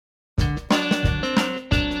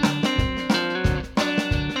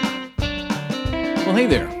Well, hey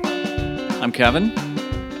there. I'm Kevin,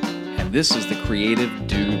 and this is the Creative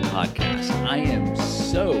Dude Podcast. I am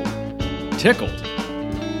so tickled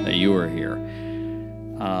that you are here.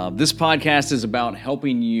 This podcast is about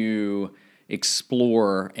helping you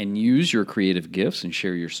explore and use your creative gifts and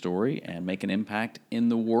share your story and make an impact in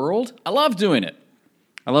the world. I love doing it.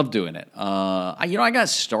 I got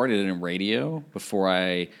started in radio before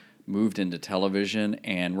I moved into television,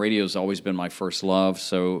 and radio's always been my first love.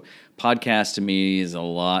 So podcast to me is a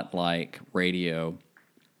lot like radio.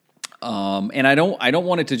 And I don't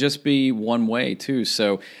want it to just be one way too.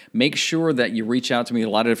 So make sure that you reach out to me. A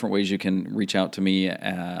lot of different ways you can reach out to me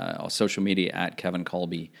on social media at Kevin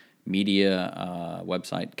Colby Media,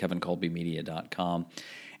 website kevincolbymedia.com.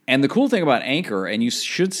 And the cool thing about Anchor, and you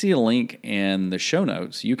should see a link in the show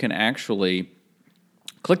notes, you can actually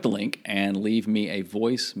click the link and leave me a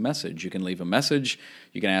voice message. You can leave a message.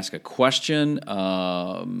 You can ask a question,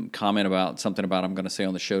 comment about something about I'm going to say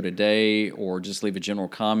on the show today, or just leave a general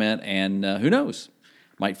comment. And who knows,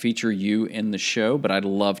 might feature you in the show. But I'd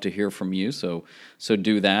love to hear from you. So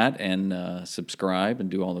do that and subscribe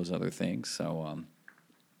and do all those other things. So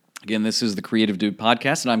again, this is the Creative Dude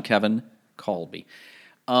Podcast, and I'm Kevin Colby.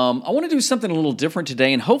 I want to do something a little different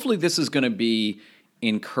today, and hopefully this is going to be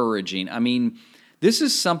encouraging. I mean, this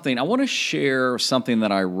is something, I want to share something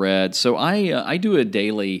that I read. So I do a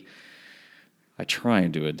daily, I try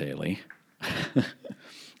and do a daily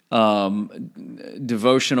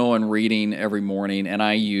devotional and reading every morning, and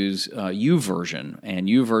I use YouVersion. And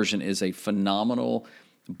YouVersion is a phenomenal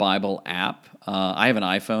Bible app. I have an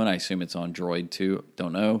iPhone. I assume it's on Droid too.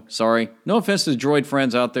 Don't know. Sorry. No offense to Droid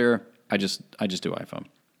friends out there. I just do iPhone.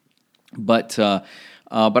 But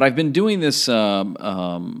I've been doing this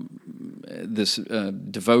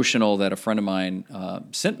devotional that a friend of mine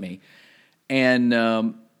sent me,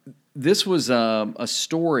 and this was a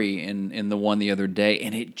story in the one the other day,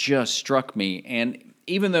 and it just struck me. And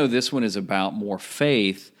even though this one is about more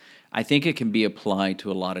faith, I think it can be applied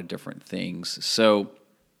to a lot of different things. So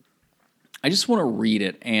I just want to read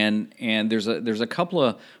it, and there's a couple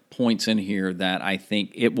of points in here that I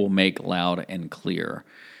think it will make loud and clear.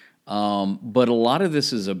 But a lot of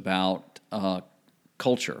this is about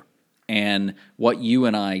culture and what you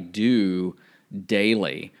and I do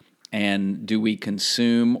daily. And do we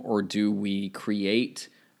consume or do we create?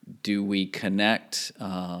 Do we connect?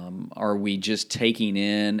 Are we just taking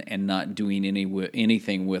in and not doing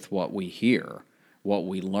anything with what we hear, what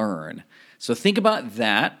we learn? So think about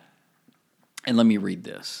that, and let me read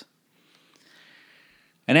this.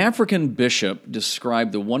 An African bishop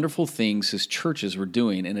described the wonderful things his churches were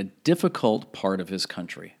doing in a difficult part of his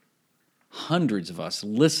country. Hundreds of us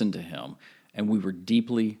listened to him, and we were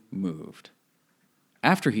deeply moved.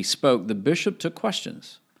 After he spoke, the bishop took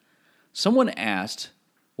questions. Someone asked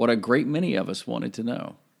what a great many of us wanted to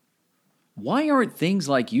know. Why aren't things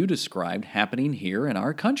like you described happening here in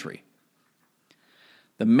our country?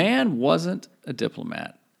 The man wasn't a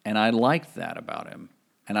diplomat, and I liked that about him.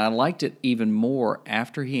 And I liked it even more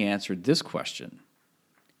after he answered this question.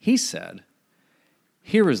 He said,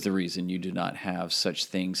 "Here is the reason you do not have such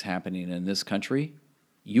things happening in this country.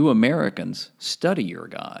 You Americans study your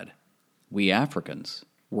God. We Africans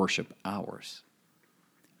worship ours.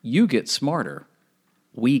 You get smarter.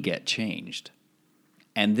 We get changed.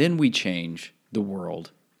 And then we change the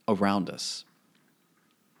world around us."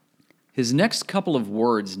 His next couple of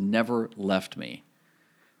words never left me.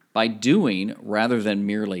 By doing rather than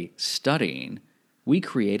merely studying, we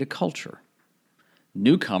create a culture.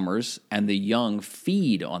 Newcomers and the young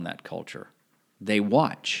feed on that culture. They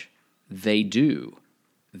watch. They do.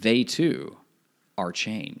 They too are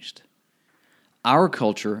changed. Our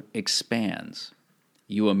culture expands.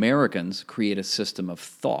 You Americans create a system of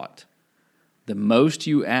thought. The most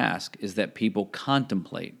you ask is that people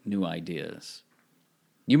contemplate new ideas.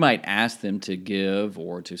 You might ask them to give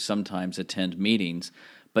or to sometimes attend meetings,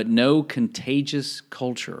 but no contagious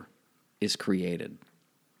culture is created.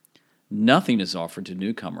 Nothing is offered to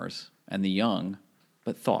newcomers and the young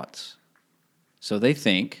but thoughts. So they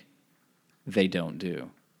think, they don't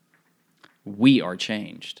do. We are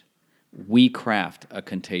changed. We craft a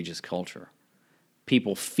contagious culture.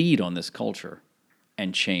 People feed on this culture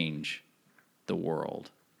and change the world.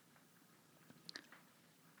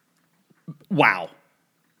 Wow.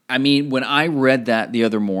 I mean, when I read that the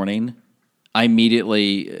other morning, I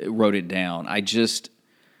immediately wrote it down.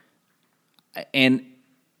 And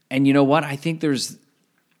you know what? I think there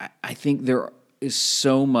is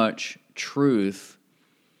so much truth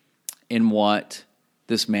in what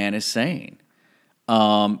this man is saying.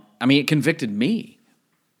 It convicted me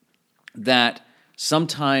that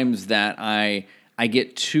sometimes that I I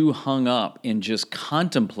get too hung up in just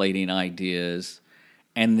contemplating ideas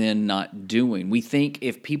and then not doing. We think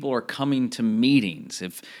if people are coming to meetings,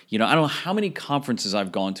 if, I don't know how many conferences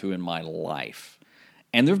I've gone to in my life,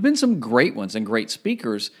 and there have been some great ones and great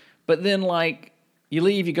speakers, but then like you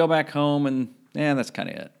leave, you go back home, and that's kind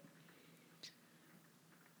of it.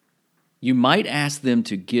 You might ask them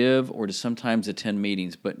to give or to sometimes attend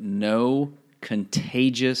meetings, but no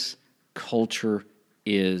contagious culture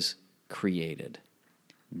is created.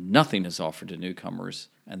 Nothing is offered to newcomers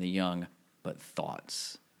and the young but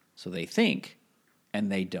thoughts. So they think and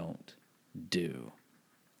they don't do.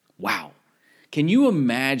 Wow. Can you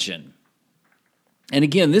imagine? And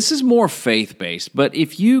again, this is more faith-based, but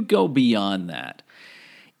if you go beyond that,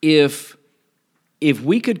 if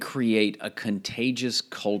we could create a contagious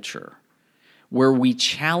culture where we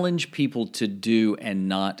challenge people to do and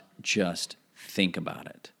not just think about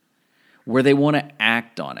it, where they want to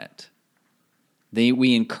act on it,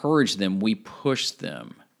 we encourage them, we push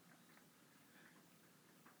them.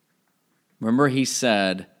 Remember, he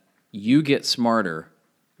said, you get smarter,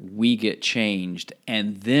 we get changed,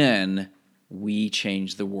 and then we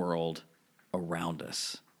change the world around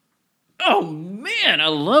us. Oh, man, I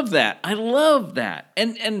love that. I love that.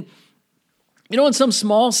 And on some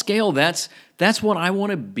small scale, that's what I want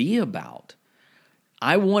to be about.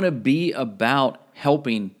 I want to be about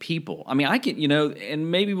helping people. I mean, I can,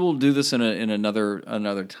 and maybe we'll do this in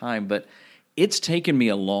another time, but it's taken me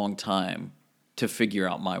a long time to figure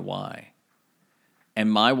out my why.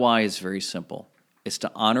 And my why is very simple. It's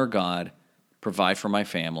to honor God, provide for my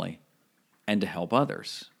family, and to help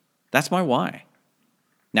others. That's my why.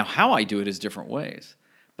 Now, how I do it is different ways.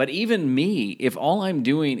 But even me, if all I'm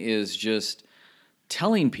doing is just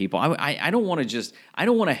telling people, I don't want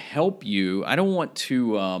to help you. I don't want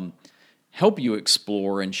to help you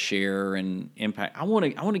explore and share and impact. I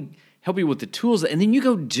want to help you with the tools, and then you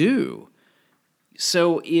go do.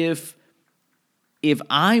 So if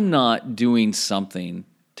I'm not doing something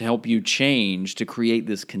to help you change, to create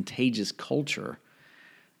this contagious culture,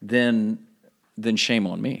 then shame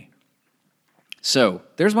on me. So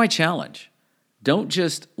there's my challenge. Don't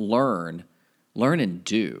just learn and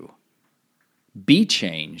do. Be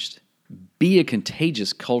changed, be a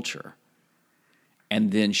contagious culture, and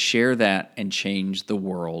then share that and change the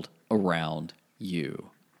world around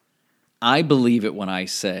you. I believe it when I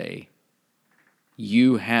say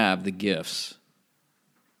you have the gifts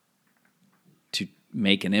to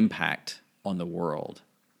make an impact on the world.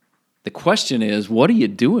 The question is, what are you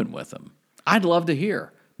doing with them? I'd love to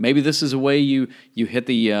hear. Maybe this is a way you hit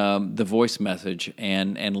the voice message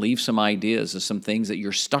and leave some ideas of some things that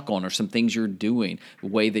you're stuck on or some things you're doing, the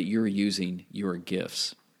way that you're using your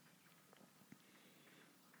gifts.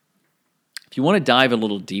 If you want to dive a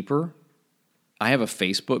little deeper, I have a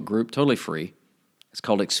Facebook group, totally free. It's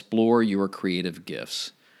called Explore Your Creative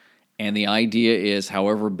Gifts. And the idea is,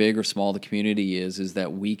 however big or small the community is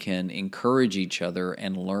that we can encourage each other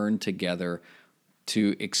and learn together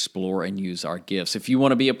to explore and use our gifts. If you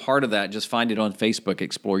want to be a part of that, just find it on Facebook,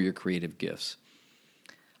 Explore Your Creative Gifts.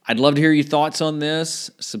 I'd love to hear your thoughts on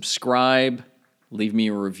this. Subscribe, leave me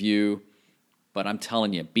a review. But I'm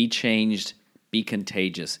telling you, be changed, be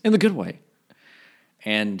contagious, in the good way.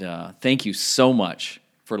 And thank you so much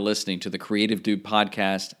for listening to the Creative Dude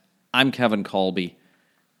Podcast. I'm Kevin Colby.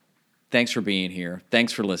 Thanks for being here.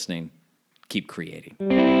 Thanks for listening. Keep creating.